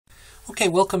Okay,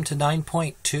 welcome to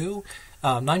 9.2.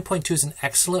 9.2 is an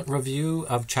excellent review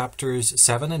of chapters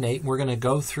 7 and 8. We're going to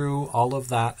go through all of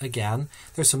that again.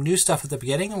 There's some new stuff at the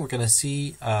beginning, and we're going to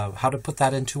see how to put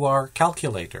that into our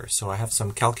calculator. So I have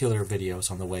some calculator videos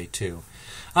on the way too.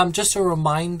 Just a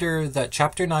reminder that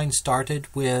chapter 9 started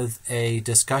with a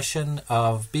discussion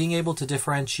of being able to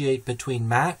differentiate between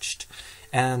matched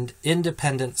and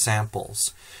independent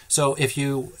samples. So if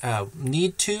you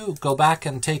need to, go back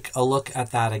and take a look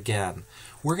at that again.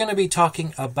 We're going to be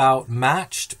talking about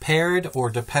matched, paired, or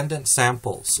dependent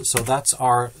samples. So that's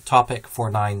our topic for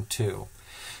 9.2.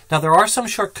 Now there are some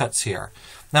shortcuts here.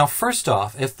 Now first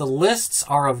off, if the lists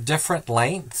are of different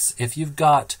lengths, if you've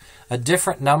got a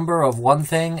different number of one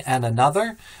thing and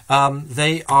another,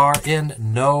 they are in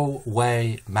no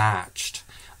way matched.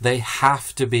 They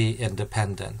have to be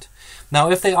independent. Now,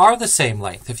 if they are the same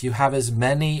length, if you have as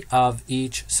many of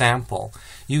each sample,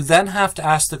 you then have to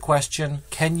ask the question,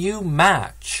 can you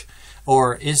match?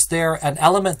 Or is there an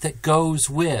element that goes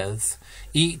with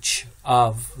each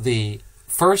of the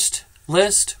first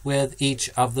list with each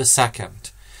of the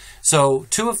second? So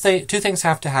two things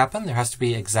have to happen. There has to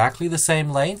be exactly the same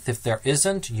length. If there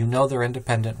isn't, you know they're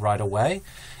independent right away.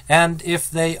 And if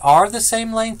they are the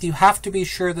same length, you have to be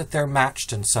sure that they're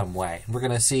matched in some way. We're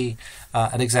going to see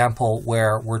an example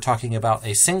where we're talking about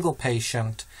a single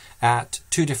patient at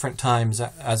 2 different times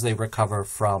as they recover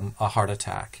from a heart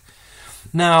attack.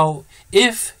 Now,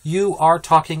 if you are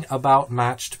talking about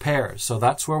matched pairs, so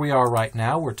that's where we are right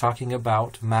now, we're talking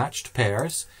about matched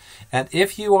pairs. And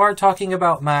if you are talking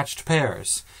about matched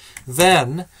pairs,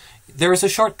 then there is a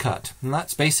shortcut, and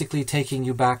that's basically taking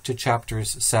you back to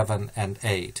chapters 7 and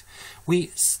 8.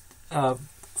 We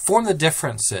form the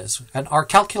differences, and our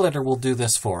calculator will do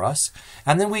this for us,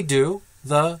 and then we do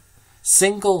the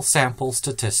single sample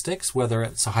statistics, whether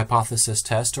it's a hypothesis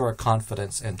test or a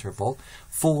confidence interval,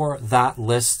 for that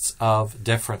list of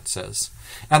differences.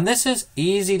 And this is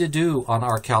easy to do on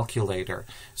our calculator.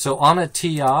 So on a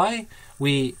TI,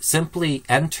 we simply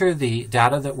enter the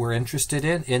data that we're interested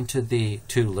in into the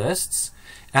 2 lists,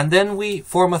 and then we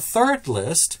form a third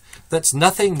list that's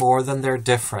nothing more than their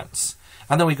difference.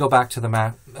 And then we go back to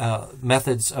the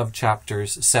methods of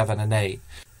chapters 7 and 8.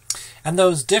 And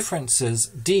those differences,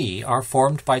 D, are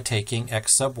formed by taking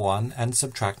x sub 1 and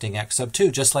subtracting x sub 2,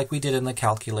 just like we did in the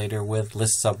calculator with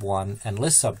list sub 1 and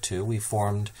list sub 2. We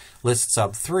formed list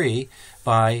sub 3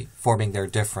 by forming their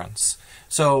difference.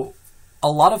 So a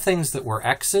lot of things that were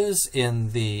x's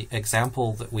in the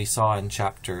example that we saw in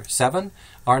chapter 7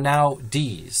 are now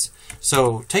d's.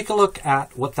 So take a look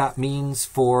at what that means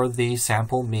for the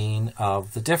sample mean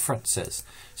of the differences.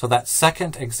 So that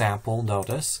second example,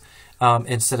 notice,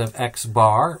 instead of x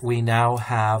bar, we now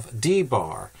have d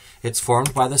bar. It's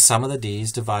formed by the sum of the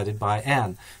d's divided by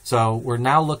n. So we're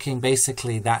now looking,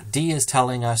 basically, that d is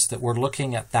telling us that we're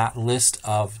looking at that list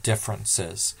of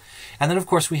differences. And then, of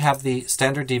course, we have the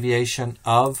standard deviation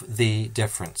of the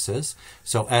differences,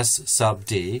 so s sub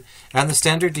d. And the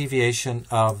standard deviation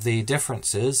of the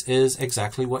differences is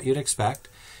exactly what you'd expect,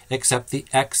 except the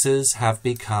x's have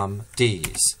become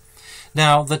d's.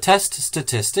 Now, the test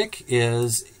statistic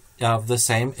is of the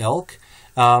same ilk.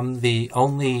 The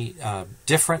only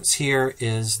difference here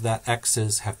is that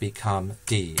x's have become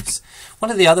d's.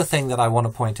 One of the other things that I want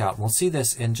to point out, and we'll see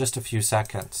this in just a few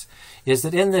seconds, is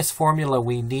that in this formula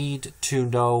we need to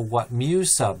know what mu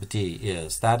sub d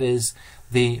is. That is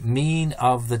the mean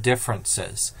of the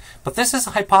differences. But this is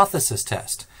a hypothesis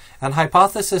test, and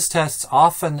hypothesis tests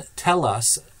often tell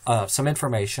us some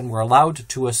information. We're allowed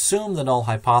to assume the null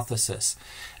hypothesis.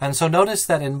 And so notice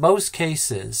that in most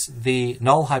cases, the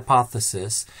null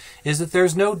hypothesis is that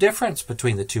there's no difference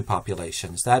between the 2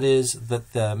 populations. That is,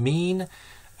 that the mean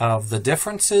of the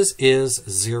differences is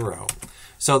 0.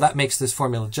 So that makes this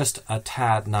formula just a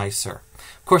tad nicer.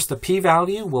 Of course, the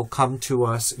p-value will come to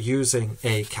us using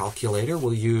a calculator.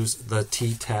 We'll use the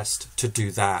t-test to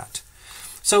do that.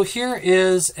 So here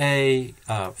is a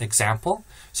example.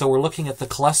 So we're looking at the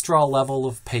cholesterol level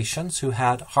of patients who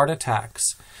had heart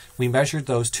attacks. We measured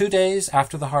those 2 days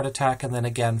after the heart attack and then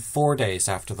again 4 days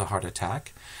after the heart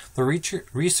attack. The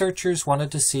researchers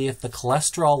wanted to see if the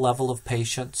cholesterol level of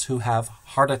patients who have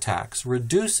heart attacks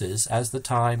reduces as the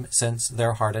time since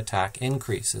their heart attack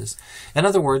increases. In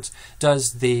other words,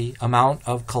 does the amount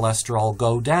of cholesterol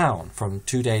go down from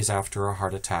 2 days after a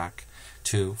heart attack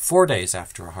to 4 days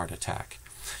after a heart attack?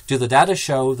 Do the data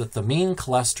show that the mean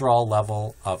cholesterol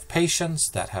level of patients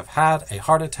that have had a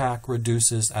heart attack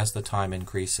reduces as the time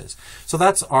increases? So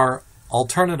that's our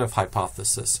alternative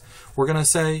hypothesis. We're going to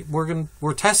say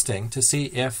we're testing to see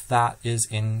if that is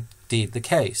indeed the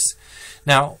case.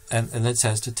 Now, and it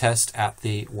says to test at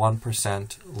the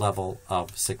 1% level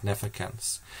of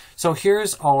significance. So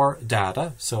here's our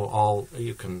data. So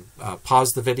you can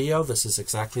pause the video. This is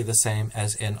exactly the same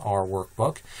as in our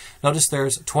workbook. Notice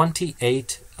there's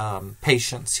 28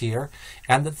 patients here,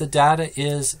 and that the data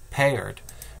is paired.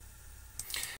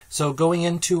 So going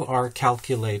into our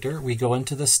calculator, we go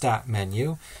into the stat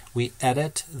menu, we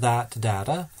edit that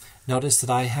data. Notice that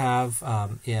I have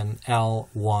in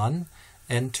L1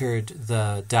 entered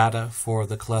the data for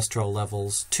the cholesterol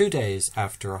levels 2 days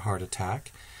after a heart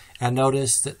attack, and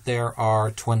notice that there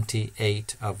are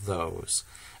 28 of those.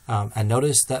 And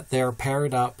notice that they're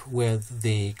paired up with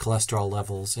the cholesterol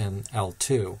levels in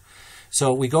L2.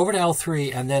 So we go over to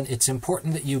L3, and then it's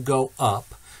important that you go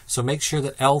up. So make sure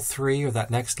that L3, or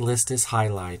that next list, is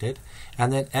highlighted,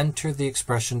 and then enter the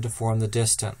expression to form the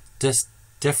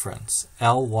difference,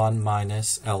 L1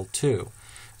 minus L2.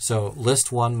 So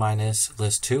list 1 minus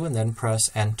list 2, and then press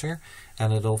enter,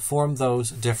 and it'll form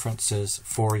those differences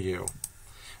for you.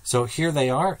 So here they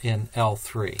are in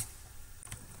L3.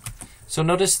 So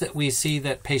notice that we see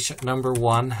that patient number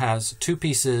 1 has 2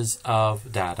 pieces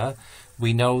of data.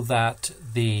 We know that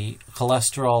the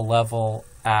cholesterol level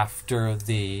after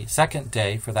the second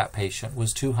day for that patient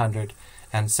was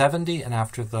 270, and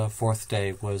after the 4th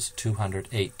day was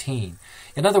 218.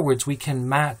 In other words, we can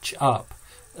match up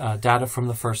data from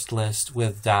the first list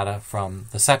with data from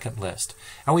the second list.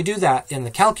 And we do that in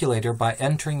the calculator by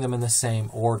entering them in the same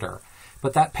order.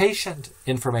 But that patient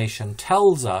information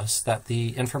tells us that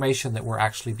the information that we're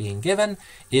actually being given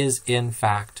is in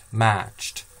fact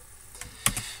matched.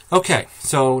 Okay,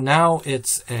 so now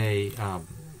it's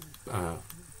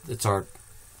our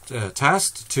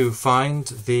test to find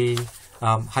the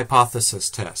hypothesis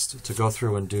test, to go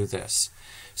through and do this.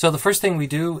 So the first thing we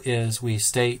do is we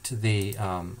state the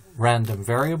random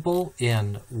variable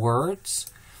in words,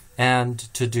 and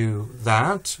to do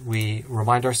that we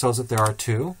remind ourselves that there are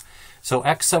 2. So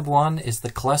X sub 1 is the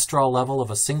cholesterol level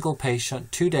of a single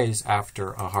patient 2 days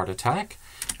after a heart attack,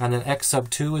 and then X sub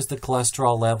 2 is the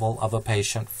cholesterol level of a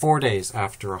patient 4 days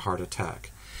after a heart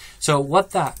attack. So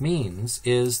what that means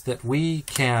is that we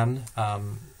can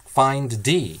find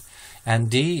D,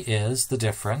 and D is the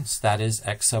difference, that is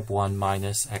X sub 1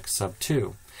 minus X sub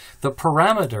 2. The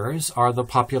parameters are the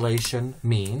population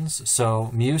means,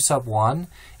 so mu sub 1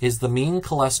 is the mean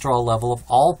cholesterol level of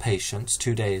all patients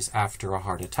 2 days after a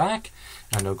heart attack,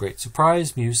 and no great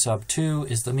surprise, mu sub 2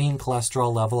 is the mean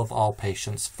cholesterol level of all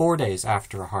patients 4 days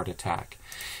after a heart attack.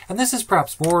 And this is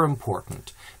perhaps more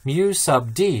important. Mu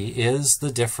sub D is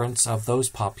the difference of those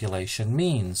population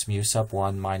means, mu sub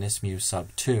 1 minus mu sub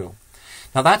 2.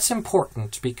 Now that's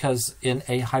important because in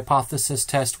a hypothesis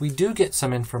test we do get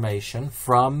some information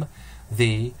from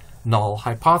the null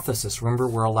hypothesis. Remember,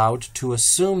 we're allowed to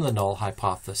assume the null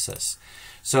hypothesis.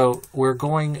 So we're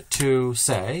going to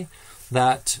say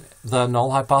that the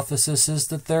null hypothesis is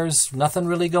that there's nothing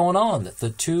really going on, that the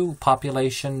 2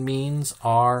 population means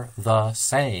are the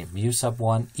same. Mu sub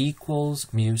 1 equals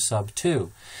mu sub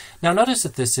 2. Now notice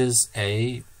that this is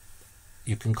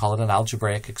you can call it an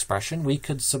algebraic expression. We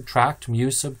could subtract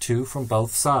mu sub 2 from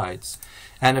both sides.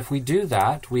 And if we do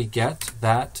that, we get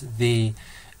that the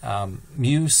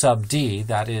mu sub D,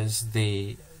 that is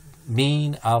the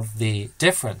mean of the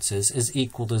differences, is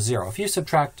equal to 0. If you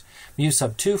subtract mu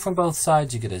sub 2 from both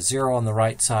sides, you get a 0 on the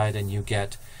right side, and you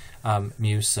get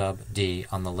mu sub D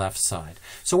on the left side.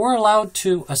 So we're allowed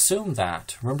to assume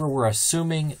that. Remember, we're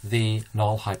assuming the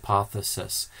null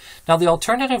hypothesis. Now, the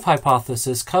alternative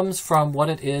hypothesis comes from what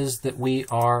it is that we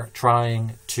are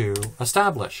trying to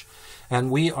establish. And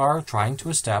we are trying to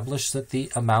establish that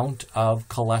the amount of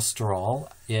cholesterol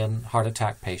in heart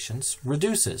attack patients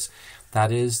reduces.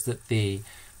 That is, that the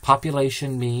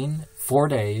population mean 4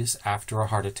 days after a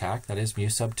heart attack, that is mu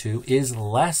sub 2, is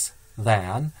less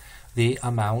than the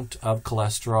amount of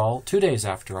cholesterol 2 days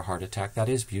after a heart attack, that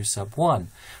is mu sub 1.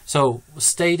 So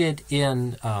stated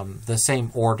in the same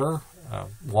order,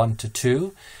 1 to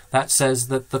 2, that says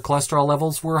that the cholesterol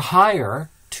levels were higher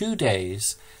 2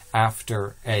 days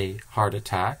after a heart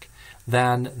attack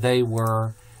than they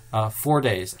were 4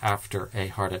 days after a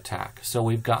heart attack. So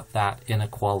we've got that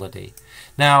inequality.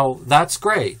 Now, that's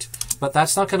great, but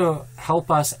that's not going to help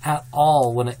us at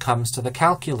all when it comes to the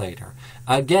calculator.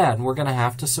 Again, we're going to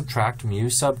have to subtract mu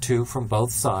sub 2 from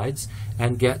both sides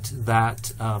and get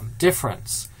that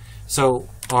difference. So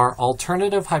our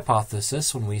alternative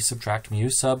hypothesis when we subtract mu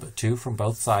sub 2 from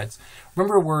both sides.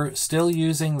 Remember, we're still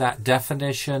using that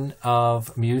definition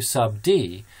of mu sub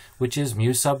d, which is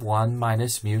mu sub 1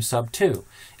 minus mu sub 2.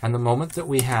 And the moment that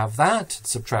we have that,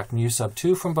 subtract mu sub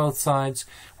 2 from both sides,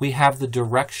 we have the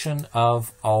direction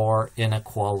of our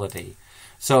inequality.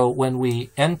 So when we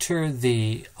enter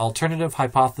the alternative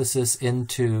hypothesis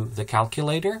into the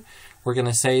calculator, we're going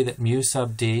to say that mu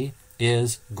sub d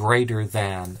is greater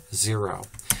than 0.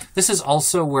 This is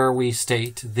also where we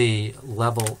state the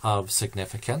level of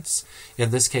significance. In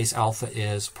this case, alpha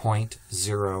is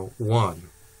 0.01.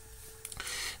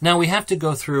 Now we have to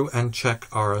go through and check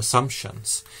our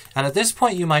assumptions. And at this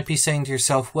point you might be saying to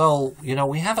yourself, well,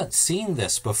 we haven't seen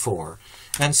this before.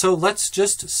 And so let's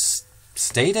just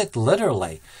state it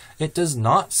literally. It does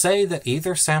not say that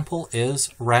either sample is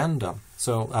random.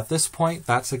 So at this point,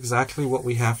 that's exactly what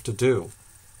we have to do.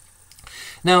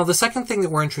 Now, the second thing that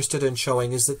we're interested in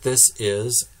showing is that this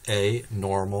is a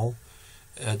normal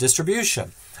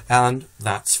distribution. And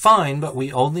that's fine, but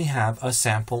we only have a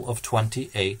sample of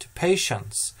 28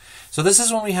 patients. So this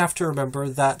is when we have to remember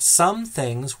that some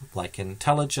things, like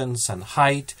intelligence and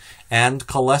height and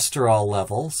cholesterol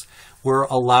levels, we're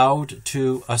allowed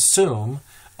to assume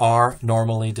are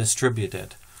normally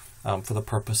distributed for the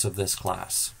purpose of this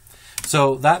class.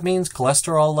 So that means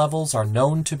cholesterol levels are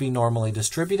known to be normally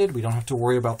distributed. We don't have to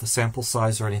worry about the sample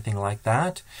size or anything like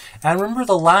that. And remember,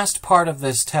 the last part of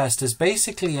this test is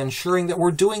basically ensuring that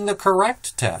we're doing the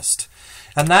correct test.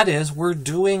 And that is, we're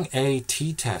doing a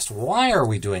t-test. Why are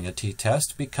we doing a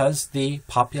t-test? Because the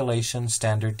population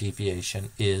standard deviation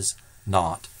is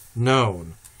not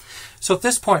known. So at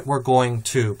this point, we're going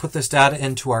to put this data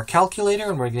into our calculator,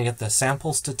 and we're going to get the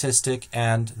sample statistic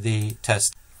and the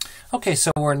test. Okay,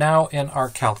 so we're now in our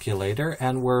calculator,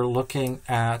 and we're looking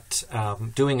at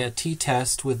doing a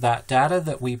t-test with that data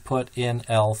that we put in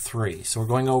L3. So we're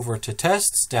going over to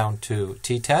tests, down to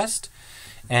t-test,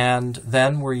 and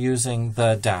then we're using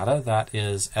the data, that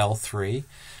is L3.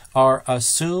 Our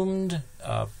assumed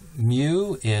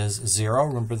mu is 0.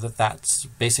 Remember that that's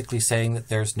basically saying that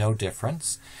there's no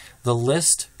difference. The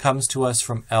list comes to us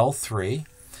from L3,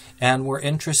 and we're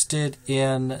interested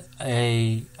in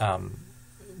a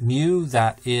mu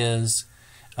that is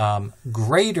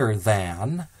greater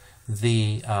than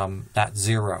the that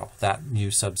 0, that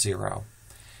mu sub 0,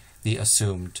 the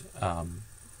assumed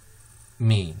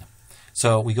mean.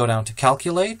 So we go down to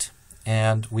calculate,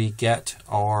 and we get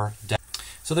our data.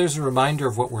 So there's a reminder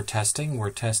of what we're testing.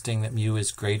 We're testing that mu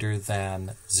is greater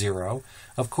than 0.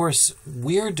 Of course,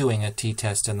 we're doing a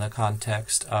t-test in the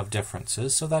context of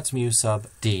differences, so that's mu sub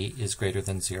d is greater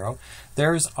than 0.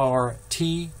 There's our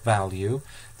t value.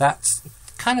 That's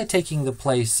kind of taking the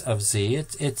place of z.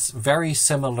 It's very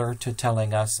similar to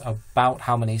telling us about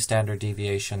how many standard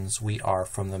deviations we are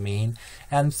from the mean.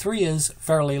 And 3 is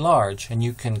fairly large, and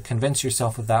you can convince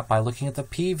yourself of that by looking at the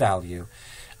p-value.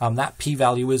 That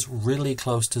p-value is really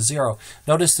close to 0.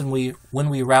 Notice when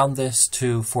we round this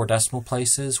to 4 decimal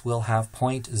places, we'll have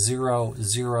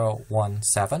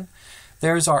 0.0017.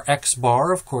 There's our x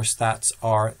bar. Of course, that's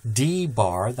our d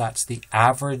bar. That's the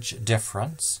average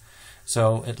difference.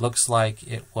 So it looks like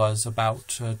it was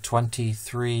about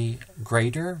 23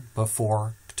 greater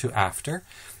before to after.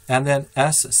 And then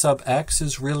S sub x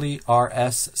is really our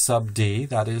S sub d.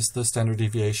 That is the standard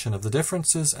deviation of the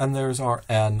differences. And there's our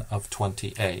n of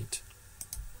 28.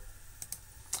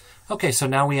 Okay, so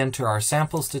now we enter our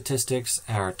sample statistics,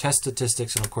 our test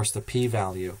statistics, and of course the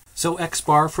p-value. So x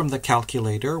bar from the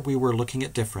calculator, we were looking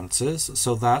at differences.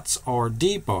 So that's our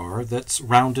d bar that's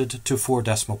rounded to 4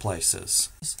 decimal places.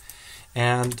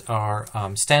 And our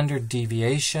standard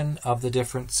deviation of the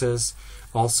differences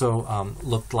also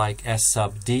looked like S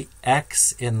sub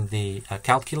dx in the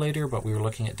calculator, but we were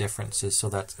looking at differences, so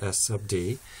that's S sub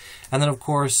d. And then, of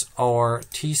course, our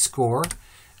t-score,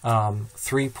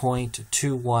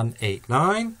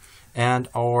 3.2189, and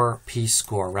our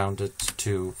p-score rounded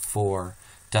to 4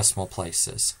 decimal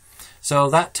places. So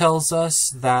that tells us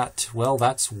that, well,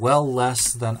 that's well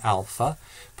less than alpha.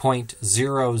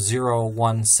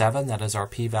 0.0017, that is our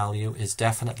p-value, is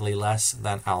definitely less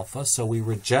than alpha. So we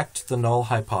reject the null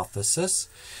hypothesis.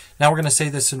 Now we're going to say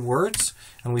this in words,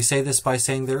 and we say this by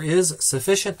saying there is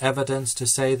sufficient evidence to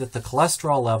say that the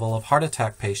cholesterol level of heart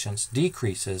attack patients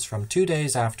decreases from 2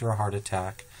 days after a heart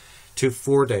attack to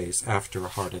 4 days after a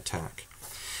heart attack.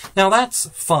 Now that's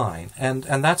fine, and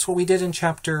that's what we did in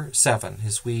Chapter 7,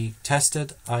 is we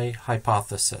tested a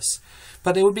hypothesis.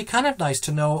 But it would be kind of nice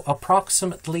to know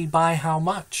approximately by how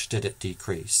much did it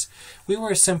decrease. We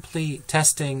were simply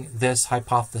testing this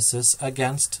hypothesis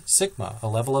against sigma, a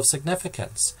level of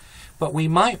significance. But we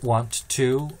might want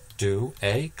to do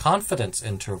a confidence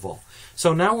interval.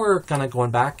 So now we're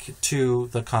going back to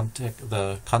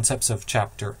the concepts of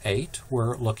chapter 8.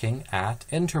 We're looking at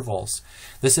intervals.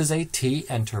 This is a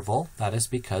t-interval. That is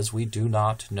because we do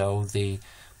not know the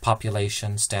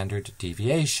population standard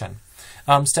deviation.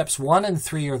 Steps 1 and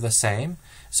 3 are the same.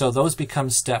 So those become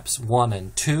steps 1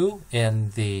 and 2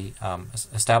 in the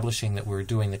establishing that we're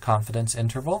doing the confidence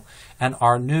interval. And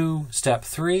our new step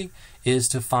 3 is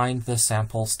to find the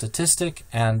sample statistic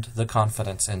and the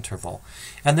confidence interval.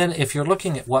 And then if you're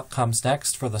looking at what comes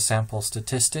next for the sample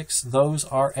statistics, those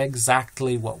are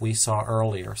exactly what we saw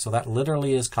earlier. So that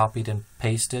literally is copied and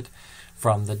pasted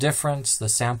from the difference, the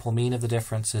sample mean of the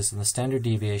differences, and the standard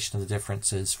deviation of the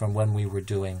differences from when we were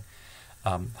doing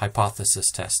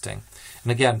hypothesis testing.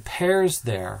 And again, pairs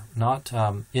there, not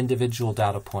individual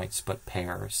data points, but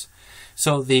pairs.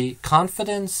 So the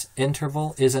confidence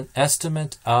interval is an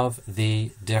estimate of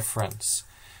the difference.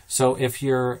 So if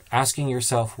you're asking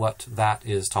yourself what that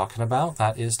is talking about,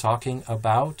 that is talking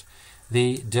about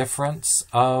the difference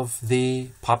of the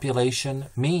population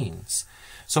means.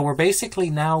 So we're basically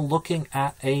now looking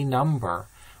at a number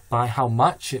by how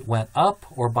much it went up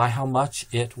or by how much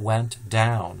it went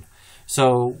down.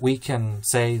 So we can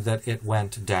say that it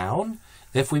went down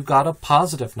if we've got a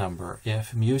positive number.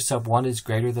 If mu sub 1 is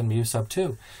greater than mu sub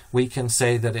 2. We can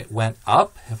say that it went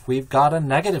up if we've got a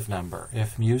negative number.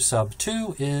 If mu sub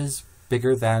 2 is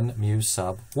bigger than mu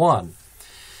sub 1.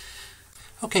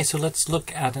 Okay, so let's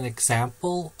look at an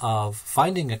example of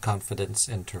finding a confidence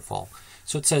interval.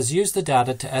 So it says, use the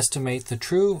data to estimate the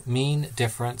true mean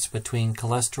difference between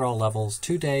cholesterol levels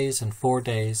 2 days and 4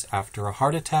 days after a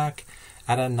heart attack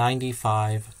at a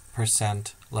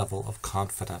 95% level of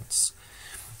confidence.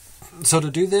 So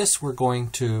to do this, we're going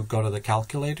to go to the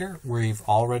calculator. We've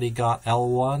already got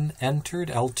L1 entered,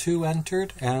 L2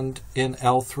 entered, and in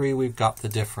L3 we've got the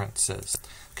differences.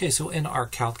 Okay, so in our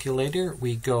calculator,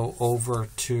 we go over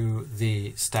to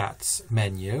the stats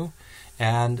menu,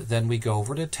 and then we go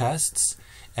over to tests,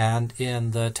 and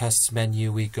in the tests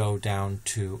menu, we go down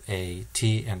to a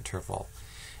t-interval.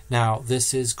 Now,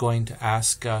 this is going to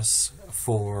ask us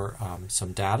for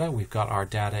some data. We've got our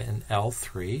data in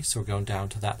L3, so we're going down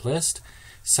to that list.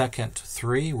 Second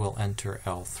 3, we'll enter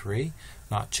L3,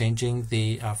 not changing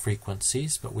the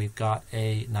frequencies, but we've got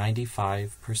a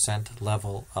 95%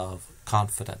 level of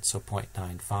confidence, so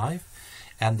 0.95,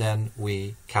 and then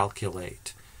we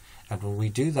calculate. And when we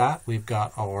do that, we've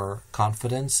got our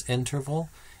confidence interval.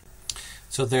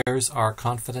 So there's our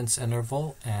confidence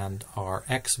interval, and our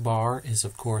x bar is,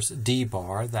 of course, d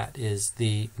bar. That is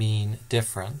the mean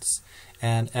difference.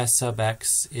 And s sub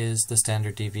x is the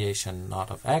standard deviation, not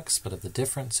of x, but of the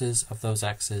differences of those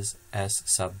x's, s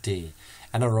sub d.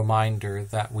 And a reminder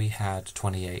that we had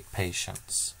 28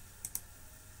 patients.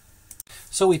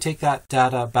 So we take that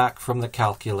data back from the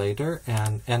calculator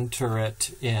and enter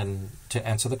it in to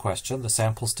answer the question, the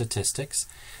sample statistics.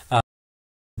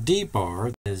 D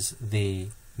bar is the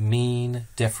mean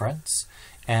difference,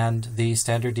 and the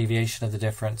standard deviation of the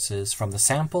difference is from the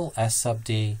sample. S sub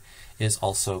d is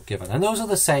also given. And those are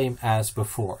the same as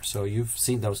before, so you've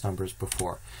seen those numbers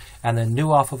before. And then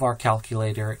new off of our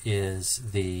calculator is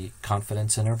the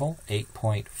confidence interval,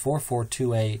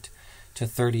 8.4428 to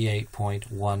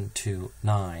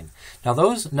 38.129. Now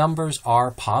those numbers are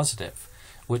positive,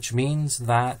 which means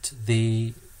that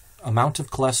the amount of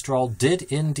cholesterol did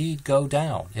indeed go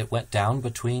down. It went down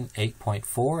between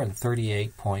 8.4 and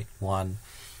 38.1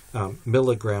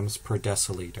 milligrams per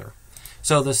deciliter.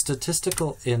 So the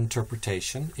statistical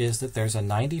interpretation is that there's a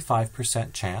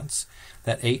 95% chance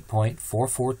that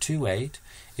 8.4428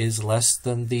 is less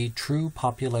than the true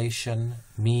population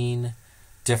mean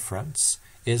difference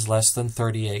is less than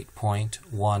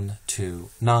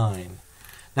 38.129.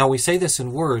 Now, we say this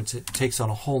in words, it takes on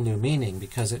a whole new meaning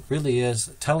because it really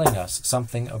is telling us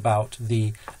something about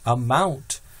the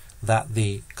amount that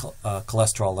the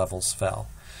cholesterol levels fell.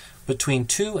 Between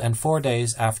 2 and 4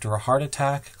 days after a heart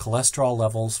attack, cholesterol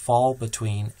levels fall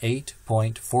between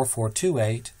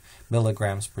 8.4428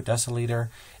 milligrams per deciliter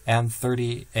and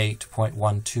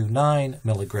 38.129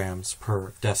 milligrams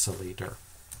per deciliter.